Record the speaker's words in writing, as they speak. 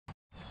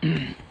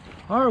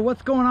All right,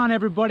 what's going on,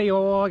 everybody?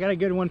 Oh, I got a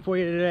good one for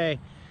you today.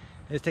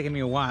 It's taking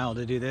me a while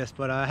to do this,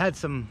 but I had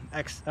some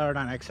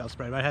not Excel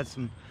spread, but I had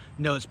some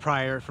notes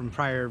from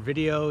prior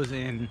videos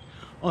and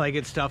all that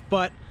good stuff.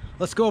 But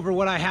let's go over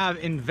what I have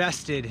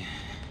invested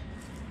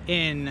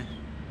in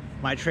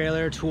my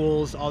trailer,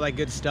 tools, all that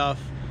good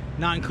stuff,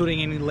 not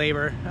including any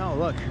labor. Oh,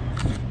 look.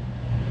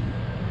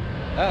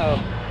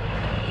 Uh-oh.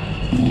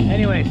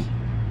 Anyways,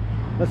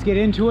 let's get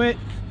into it.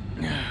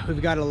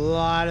 We've got a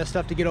lot of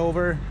stuff to get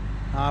over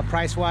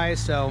price-wise,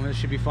 so this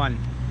should be fun.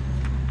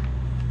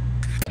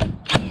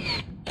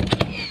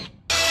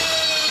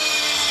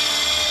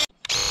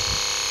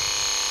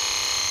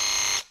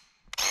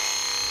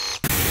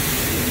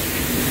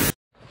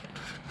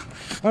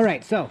 All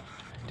right, so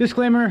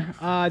disclaimer,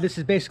 this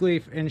is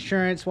basically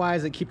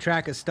insurance-wise, that keep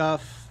track of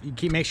stuff.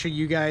 Make sure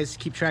you guys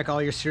keep track of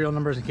all your serial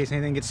numbers in case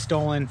anything gets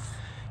stolen.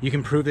 You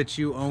can prove that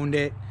you owned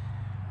it,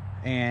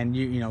 and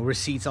you know,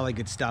 receipts, all that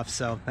good stuff.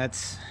 So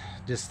that's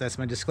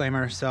my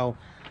disclaimer. So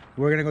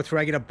we're gonna go through.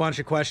 I get a bunch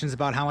of questions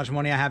about how much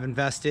money I have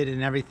invested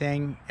and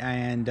everything,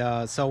 and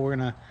so we're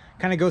gonna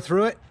kind of go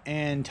through it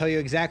and tell you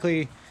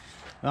exactly,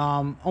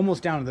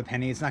 almost down to the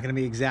penny. It's not gonna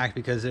be exact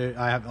because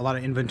I have a lot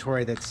of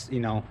inventory that's, you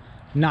know,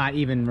 not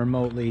even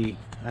remotely.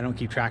 I don't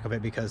keep track of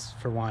it because,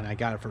 for one, I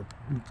got it for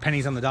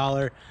pennies on the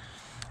dollar,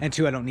 and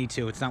two, I don't need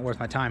to. It's not worth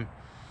my time.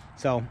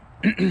 So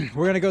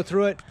we're gonna go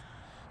through it.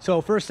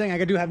 So first thing,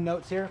 I do have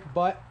notes here,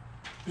 but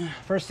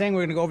first thing,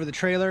 we're gonna go over the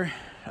trailer.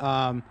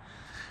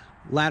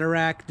 Ladder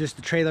rack, just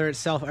the trailer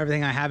itself,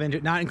 everything I have into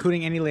it, not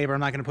including any labor.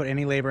 I'm not going to put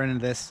any labor into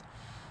this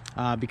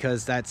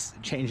because that's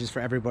changes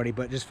for everybody,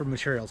 but just for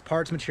materials,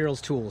 parts, materials,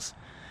 tools.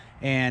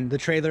 And the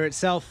trailer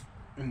itself,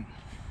 you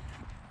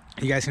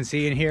guys can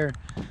see in here,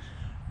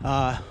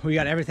 we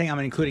got everything. I'm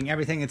including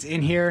everything that's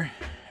in here,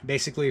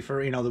 basically,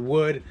 for, you know, the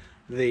wood,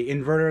 the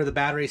inverter, the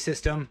battery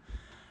system,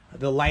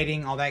 the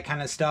lighting, all that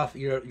kind of stuff.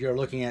 You're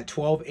looking at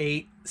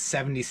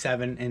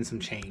 $12,877 and some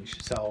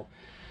change. So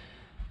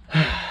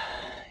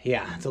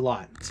yeah, it's a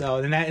lot.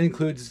 So then that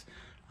includes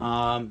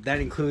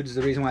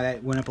the reason why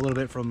that went up a little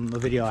bit from the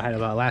video I had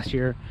about last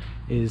year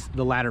is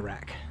the ladder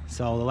rack.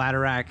 So the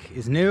ladder rack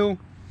is new,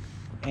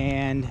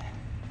 and you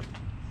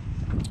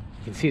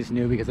can see it's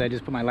new because I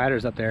just put my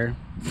ladders up there.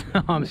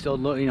 So I'm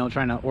still, you know,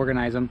 trying to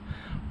organize them.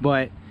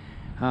 But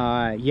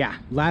yeah,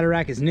 ladder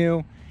rack is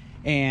new,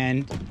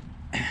 and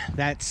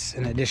that's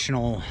an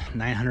additional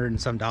 $900 and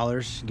some,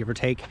 give or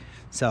take.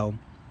 So,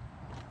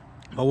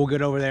 but we'll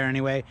get over there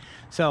anyway.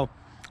 So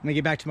let me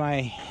get back to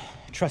my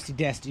trusty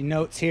dusty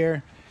notes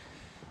here.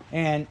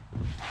 And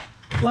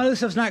a lot of this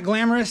stuff's not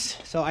glamorous,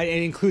 so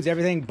it includes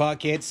everything: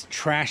 buckets,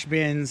 trash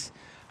bins,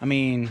 I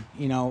mean,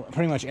 you know,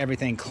 pretty much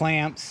everything,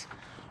 clamps,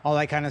 all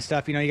that kind of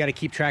stuff. You know, you got to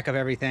keep track of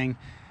everything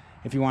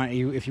if you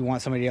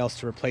want somebody else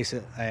to replace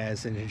it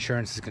as an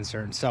insurance is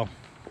concerned. So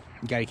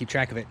you got to keep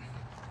track of it.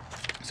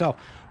 So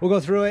we'll go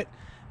through it.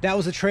 That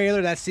was the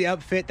trailer, that's the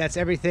upfit, that's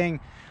everything.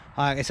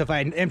 So if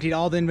I emptied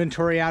all the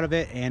inventory out of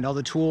it and all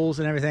the tools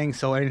and everything,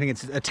 so anything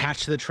that's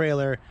attached to the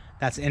trailer,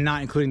 that's, and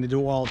not including the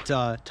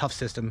DeWalt tough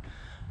system,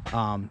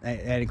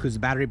 that includes the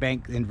battery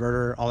bank, the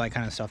inverter, all that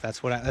kind of stuff.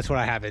 That's what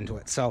I have into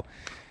it. So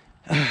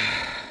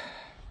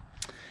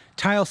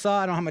tile saw,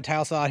 I don't have my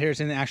tile saw out here. It's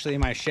actually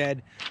in my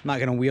shed. I'm not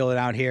going to wheel it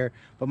out here,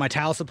 but my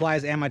tile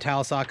supplies and my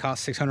tile saw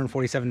cost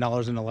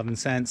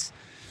 $647.11.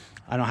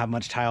 I don't have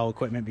much tile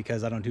equipment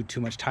because I don't do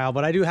too much tile,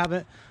 but I do have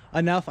it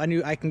enough.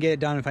 I can get it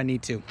done if I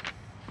need to.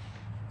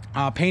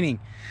 Painting,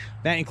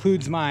 that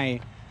includes my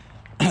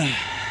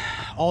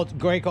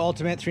Graco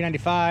Ultimate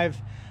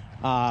 395,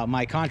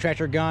 my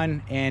Contractor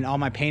gun, and all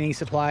my painting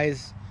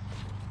supplies,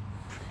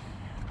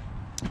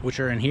 which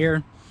are in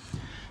here.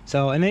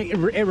 So, and then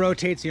it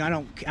rotates. You know, I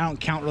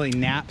don't count really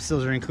naps;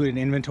 those are included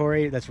in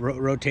inventory. That's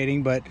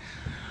rotating. But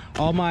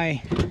all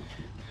my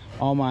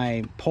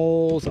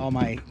poles, all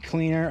my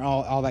cleaner,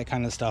 all that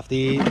kind of stuff.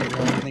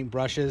 I think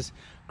brushes,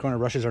 corner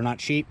brushes are not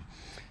cheap.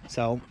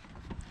 So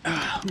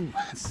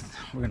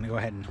we're gonna go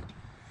ahead and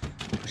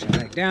push it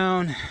back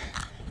down,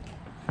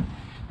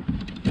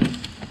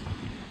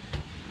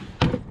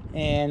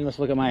 and let's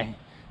look at my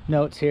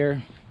notes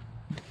here.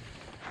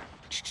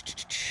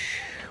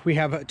 We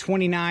have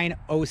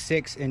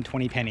 $29.06 and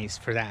 20 pennies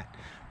for that,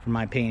 for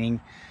my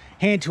painting.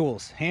 Hand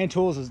tools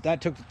that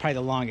took probably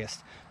the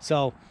longest.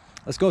 So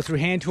let's go through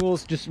hand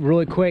tools just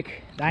really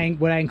quick.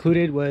 What I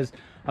included was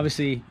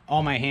obviously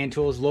all my hand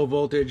tools, low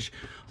voltage,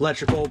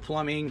 electrical,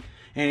 plumbing,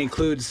 and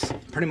includes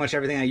pretty much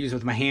everything I use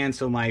with my hands.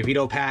 So my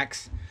Vito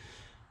packs,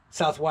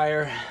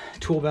 Southwire,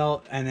 tool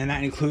belt, and then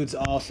that includes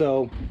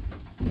also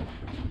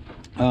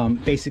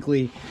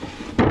basically,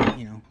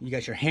 you know, you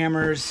got your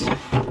hammers,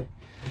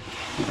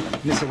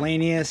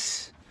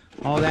 miscellaneous,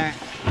 all that.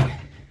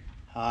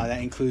 That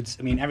includes,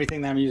 I mean,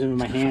 everything that I'm using with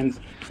my hands.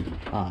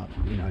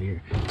 You know,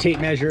 your tape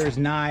measures,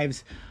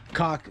 knives,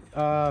 caulk,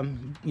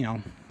 you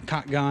know,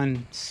 caulk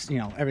gun, you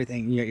know,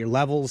 everything. You got your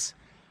levels,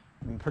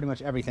 I mean, pretty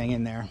much everything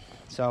in there.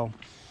 So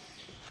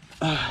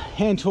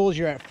hand tools,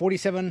 you're at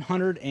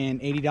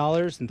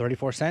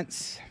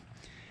 $4,780.34.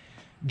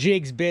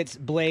 jigs, bits,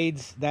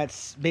 blades.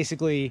 That's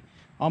basically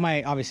all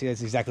my, obviously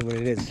that's exactly what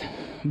it is.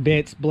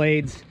 Bits,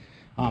 blades.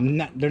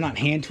 They're not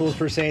hand tools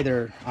per se.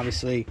 They're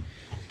obviously,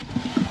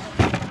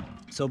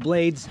 so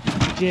blades,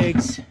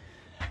 jigs,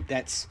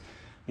 that's, I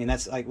mean,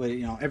 that's like what,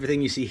 you know,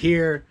 everything you see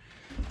here,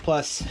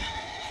 plus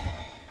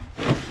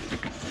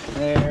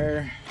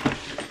there,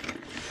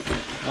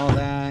 all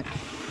that,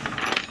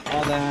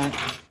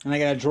 and I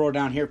got a drawer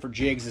down here for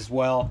jigs as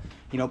well,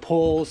 you know,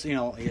 pulls, you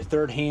know, your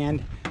third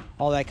hand,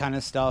 all that kind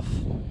of stuff.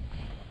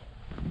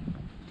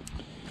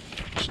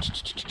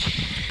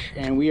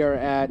 And we are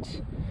at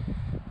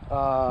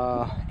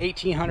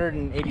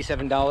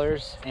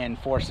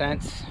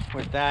 $1,887.04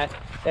 with that.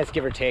 That's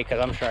give or take,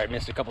 because I'm sure I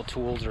missed a couple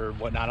tools or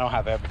whatnot. I don't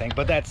have everything,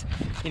 but that's,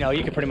 you know,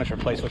 you can pretty much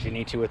replace what you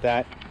need to with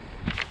that.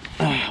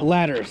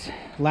 Ladders,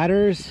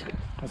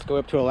 let's go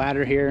up to a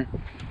ladder here,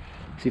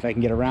 see if I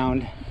can get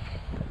around.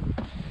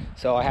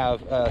 So I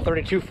have a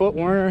 32-foot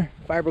Warner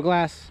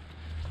fiberglass.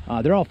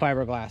 They're all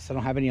fiberglass. I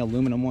don't have any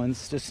aluminum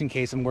ones, just in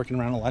case I'm working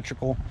around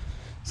electrical.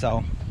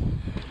 So,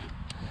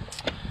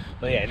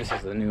 but yeah, this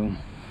is the new.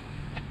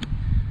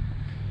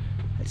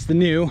 It's the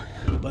new,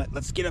 but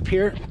let's get up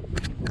here.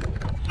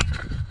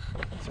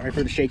 Sorry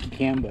for the shaky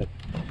cam, but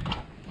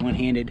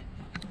one-handed.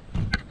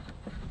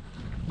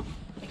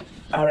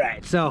 All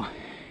right, so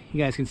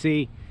you guys can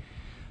see,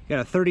 got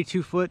a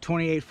 32-foot,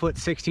 28-foot,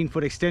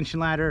 16-foot extension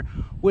ladder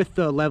with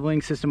the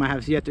leveling system. I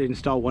have yet to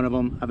install one of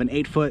them. I have an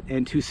 8-foot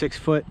and 2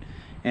 6-foot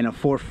and a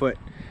 4-foot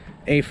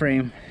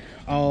A-frame,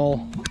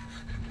 all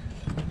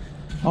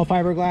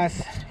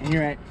fiberglass, and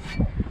you're at,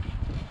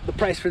 the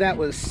price for that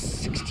was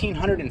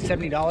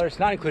 $1,670,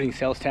 not including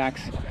sales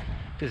tax,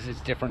 because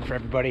it's different for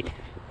everybody.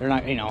 They're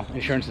not, you know,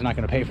 insurance is not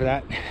going to pay for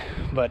that,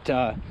 but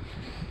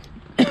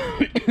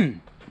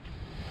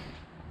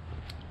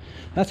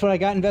that's what I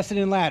got invested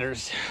in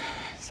ladders.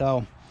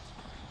 So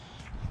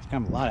it's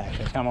kind of a lot,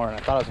 actually. It's kind of more than I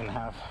thought I was going to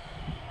have.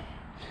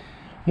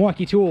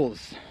 Milwaukee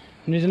tools,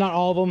 and these are not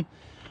all of them.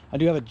 I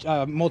do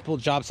have multiple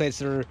job sites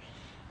that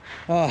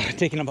are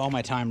taking up all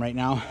my time right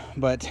now,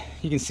 but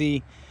you can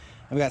see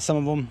I've got some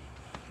of them,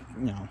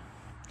 you know,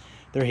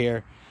 they're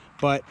here,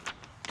 but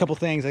a couple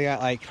things. I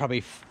got like probably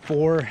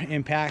 4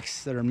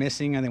 impacts that are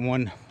missing. I think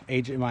one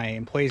agent, my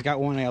employees got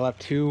one. I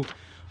left 2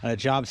 on a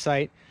job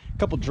site, a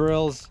couple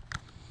drills,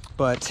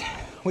 but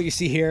what you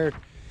see here,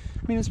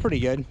 I mean, it's pretty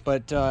good,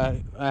 but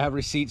I have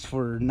receipts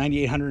for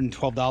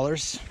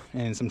 $9,812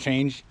 and some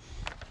change.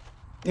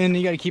 And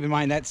you got to keep in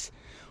mind, that's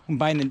when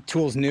buying the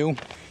tools new,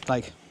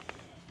 like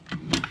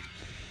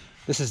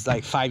this is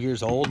like 5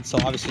 years old, so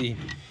obviously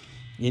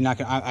you're not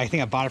gonna, I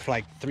think I bought it for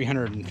like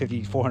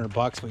 350, 400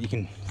 bucks, but you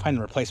can find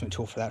the replacement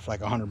tool for that for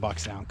like 100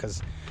 bucks now, because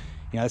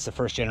you know that's the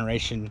first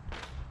generation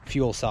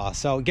fuel saw.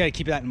 So you got to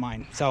keep that in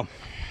mind. So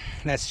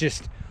that's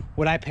just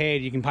what I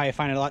paid. You can probably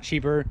find it a lot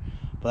cheaper,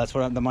 but that's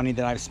what the money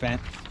that I've spent.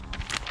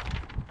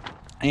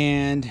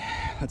 And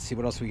let's see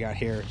what else we got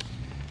here.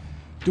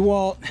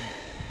 DeWalt,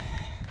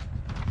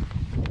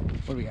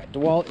 what do we got?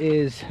 DeWalt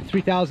is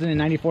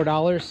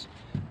 $3,094,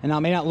 and now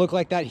it may not look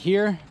like that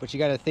here, but you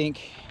got to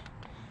think,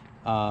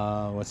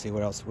 let's see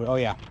what else. Oh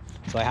yeah,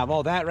 so I have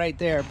all that right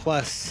there,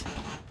 plus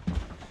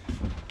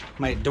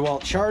my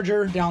DeWalt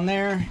charger down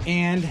there,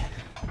 and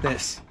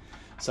this.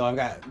 So I've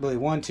got really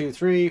 1 2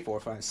 3 4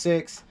 5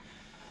 6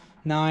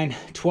 9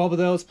 12 of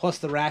those, plus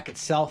the rack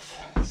itself.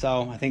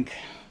 So I think,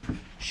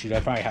 shoot, I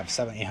probably have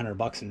 $700-800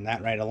 bucks in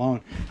that right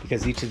alone,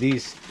 because each of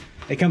these,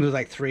 it comes with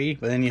like 3,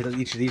 but then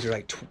each of these are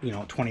like, you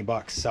know, 20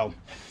 bucks. So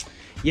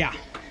yeah,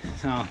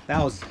 so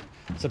that was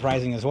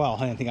surprising as well.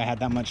 I didn't think I had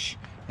that much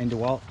in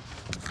DeWalt.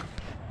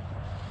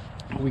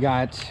 We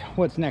got,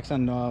 what's next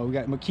on, we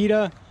got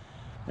Makita.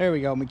 There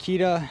we go,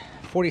 Makita,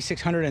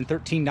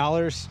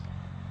 $4,613.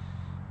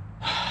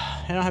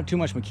 I don't have too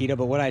much Makita,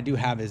 but what I do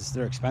have is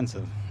they're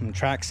expensive. And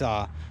track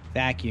saw,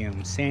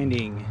 vacuum,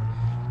 sanding,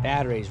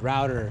 batteries,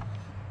 router,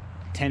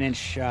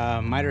 10-inch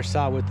miter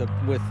saw with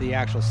the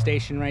actual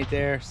station right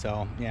there.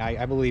 So yeah,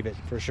 I believe it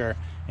for sure.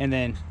 And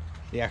then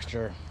the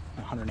extra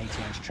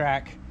 118-inch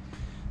track.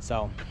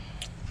 So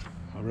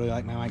I really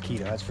like my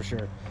Makita, that's for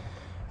sure.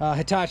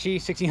 Hitachi,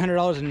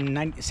 $1,600 and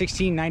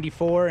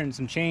 $1,694 and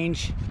some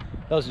change.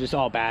 Those are just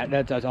all bad.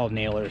 That's all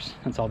nailers.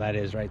 That's all that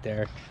is right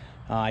there.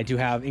 I do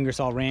have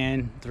Ingersoll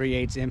Rand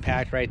 3/8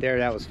 impact right there.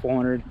 That was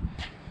 $400.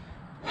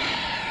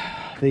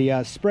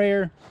 The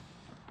sprayer,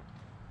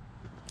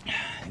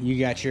 you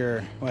got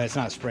your, well, it's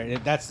not a sprayer,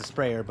 that's the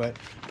sprayer, but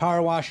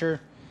power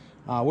washer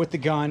with the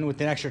gun,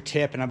 with an extra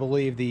tip, and I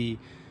believe the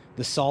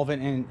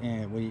solvent,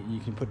 and you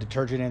can put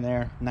detergent in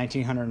there.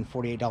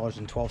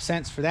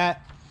 $1,948.12 for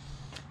that.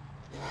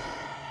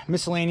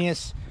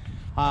 Miscellaneous,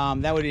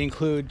 that would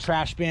include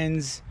trash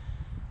bins.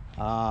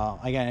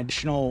 I got an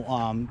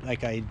additional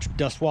like a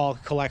dust wall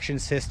collection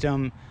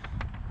system.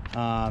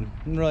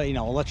 Really, you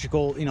know,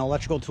 electrical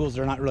tools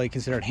that are not really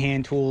considered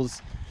hand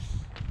tools.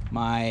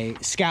 My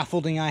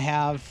scaffolding I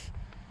have,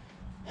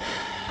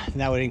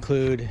 that would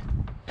include,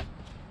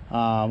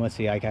 let's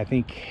see, like I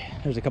think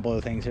there's a couple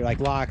other things here, like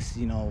locks,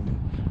 you know,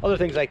 other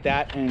things like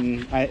that.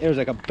 And there was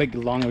like a big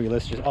long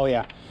list. Just, oh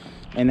yeah,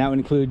 and that would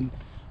include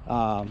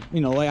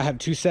You know, like I have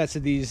 2 sets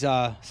of these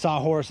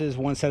sawhorses,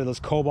 1 set of those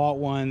cobalt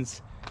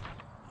ones,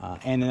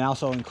 and it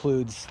also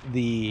includes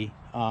the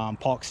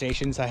Polk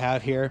stations I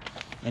have here,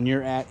 and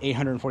you're at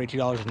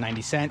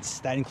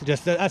 $842.90. That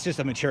includes that's just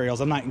the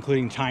materials. I'm not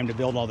including time to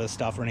build all this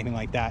stuff or anything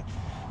like that.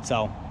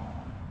 So,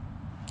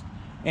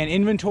 and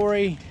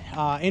inventory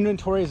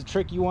is a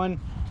tricky one,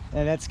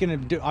 and that's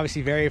going to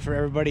obviously vary for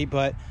everybody,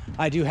 but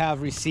I do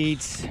have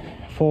receipts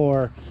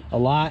for a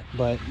lot,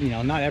 but you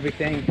know, not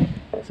everything.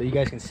 So you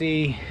guys can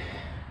see,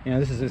 you know,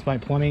 this is my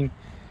plumbing.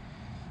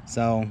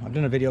 So I've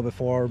done a video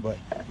before, but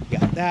you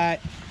got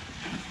that.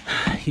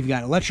 You've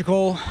got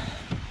electrical.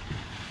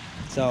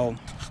 So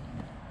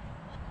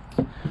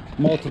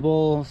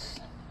multiples,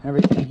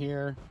 everything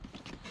here.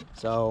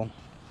 So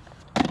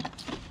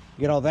you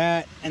get all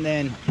that, and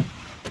then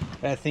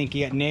I think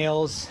you got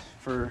nails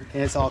for,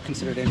 it's all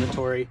considered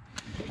inventory.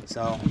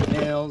 So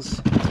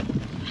nails.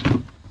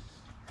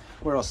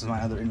 Where else is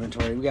my other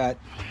inventory? We got,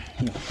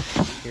 you know,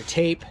 your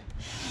tape,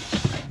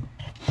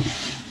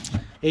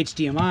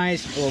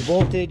 HDMIs, low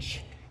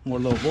voltage, more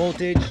low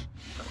voltage.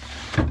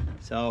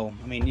 So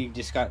I mean, you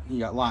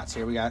got lots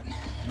here. We got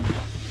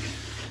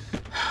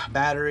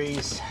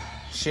batteries,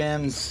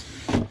 shims.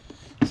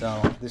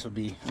 So this would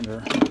be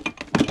under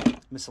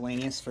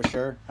miscellaneous for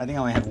sure. I think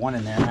I only have 1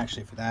 in there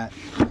actually for that.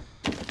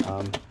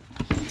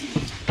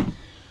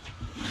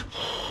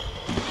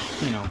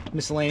 You know,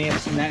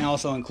 miscellaneous, and that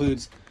also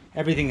includes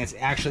everything that's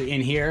actually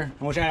in here,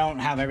 which I don't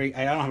have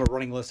a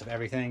running list of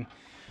everything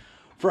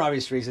for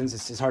obvious reasons.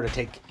 It's hard to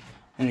take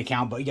into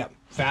account, but you got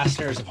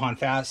fasteners upon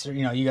fastener.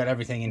 You know, you got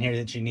everything in here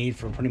that you need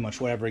for pretty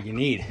much whatever you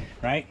need,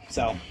 right?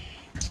 So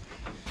I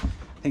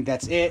think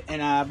that's it,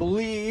 and I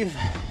believe,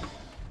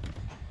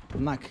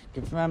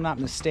 if I'm not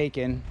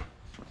mistaken,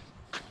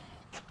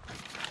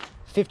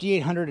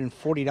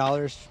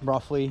 $5,840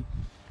 roughly.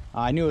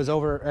 I knew it was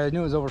over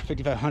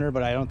 $5,500,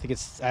 but I don't think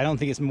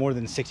it's more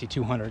than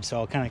 $6,200. So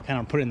I'll kind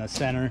of put it in the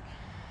center,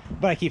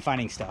 but I keep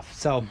finding stuff.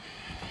 So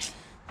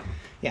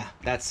yeah,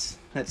 that's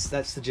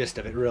the gist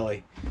of it,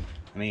 really.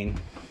 I mean,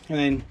 and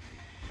then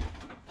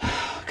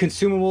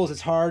consumables,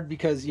 it's hard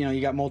because, you know,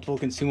 you got multiple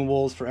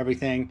consumables for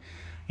everything.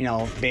 You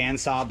know,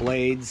 bandsaw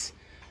blades.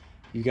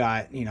 You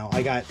got, you know,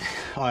 I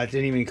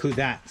didn't even include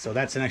that. So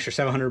that's an extra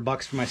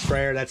 $700 for my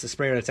sprayer. That's the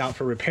sprayer that's out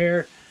for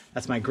repair.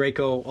 That's my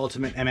Graco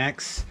Ultimate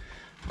MX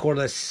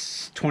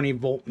cordless 20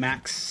 volt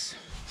max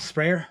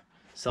sprayer.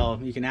 So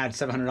you can add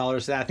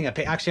 $700 to that. I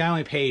think I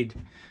only paid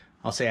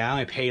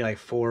like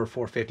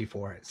 $450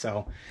 for it.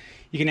 So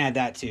you can add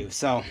that too.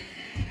 So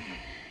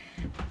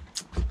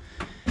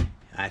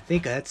I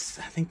think that's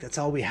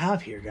all we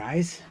have here,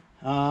 guys.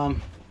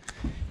 And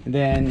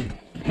then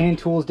hand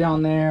tools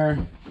down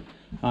there.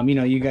 You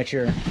know, you got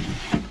your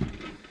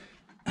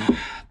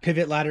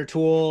pivot ladder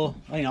tool.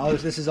 You know,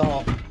 this is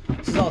all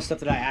stuff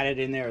that I added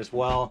in there as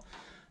well.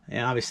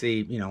 And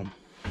obviously, you know,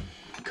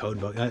 code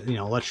book, you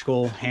know,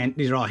 electrical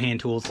these are all hand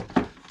tools.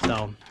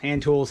 So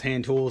hand tools,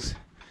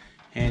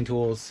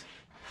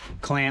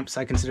 clamps,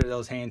 I consider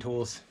those hand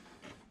tools.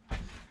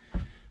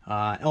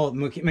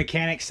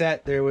 Mechanic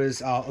set. There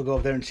was, I'll go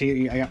up there and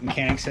see. I got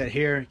mechanic set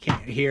here.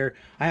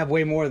 I have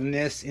way more than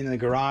this in the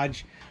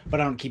garage,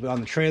 but I don't keep it on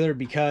the trailer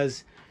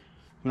because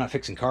I'm not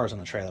fixing cars on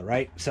the trailer,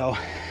 right? So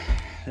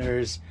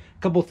there's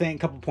a couple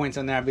points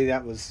on there. I believe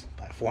that was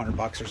about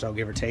 $400 or so,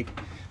 give or take.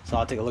 So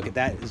I'll take a look at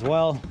that as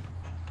well.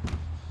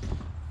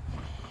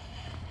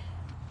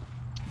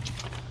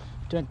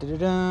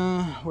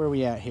 Where are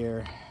we at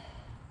here?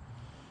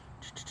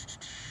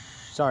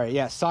 Sorry,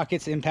 yeah,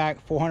 sockets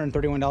impact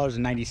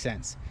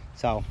 $431.90.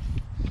 So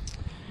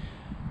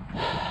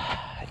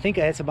I think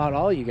that's about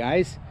all, you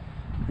guys.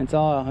 That's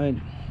all. It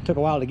took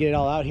a while to get it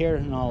all out here,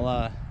 and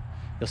you'll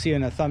see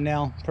in the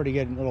thumbnail, pretty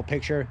good little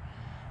picture.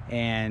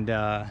 And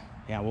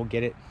yeah, we'll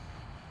get it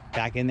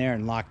back in there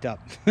and locked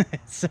up.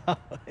 So I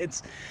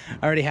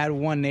already had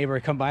one neighbor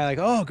come by like,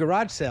 oh,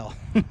 garage sale.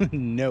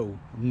 No.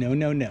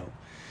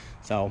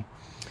 So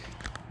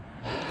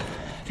I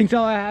think that's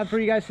all I have for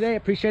you guys today.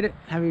 Appreciate it.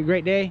 Have a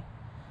great day.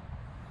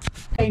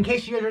 In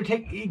case you guys are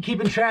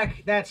keeping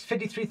track, that's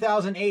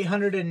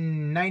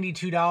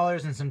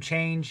 $53,892 and some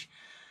change.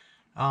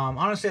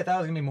 Honestly, I thought it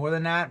was gonna be more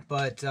than that,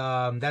 but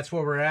that's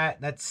where we're at.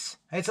 It's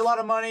a lot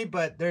of money,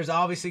 but there's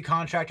obviously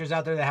contractors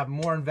out there that have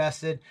more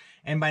invested,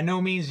 and by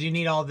no means you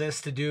need all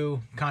this to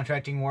do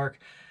contracting work.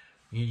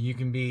 You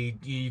can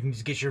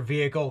just get your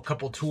vehicle, a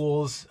couple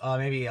tools,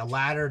 maybe a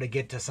ladder to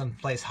get to some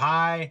place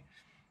high.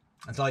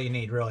 That's all you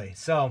need, really.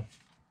 So,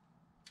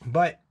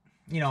 but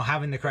you know,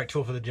 having the correct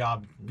tool for the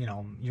job, you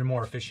know, you're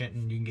more efficient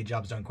and you can get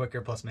jobs done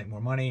quicker, plus make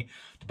more money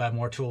to buy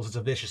more tools. It's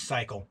a vicious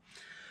cycle.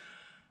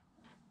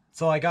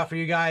 That's all I got for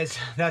you guys.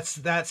 That's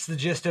the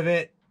gist of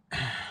it.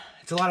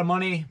 It's a lot of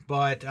money,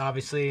 but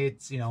obviously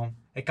it's, you know,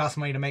 it costs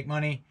money to make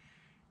money,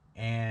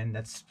 and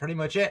that's pretty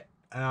much it.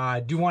 I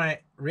do want to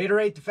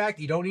reiterate the fact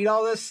that you don't need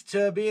all this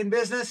to be in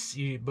business,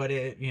 but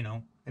it, you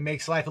know, it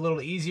makes life a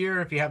little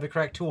easier if you have the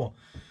correct tool.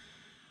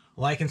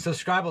 Like and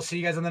subscribe. I'll see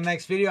you guys on the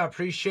next video. I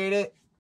appreciate it.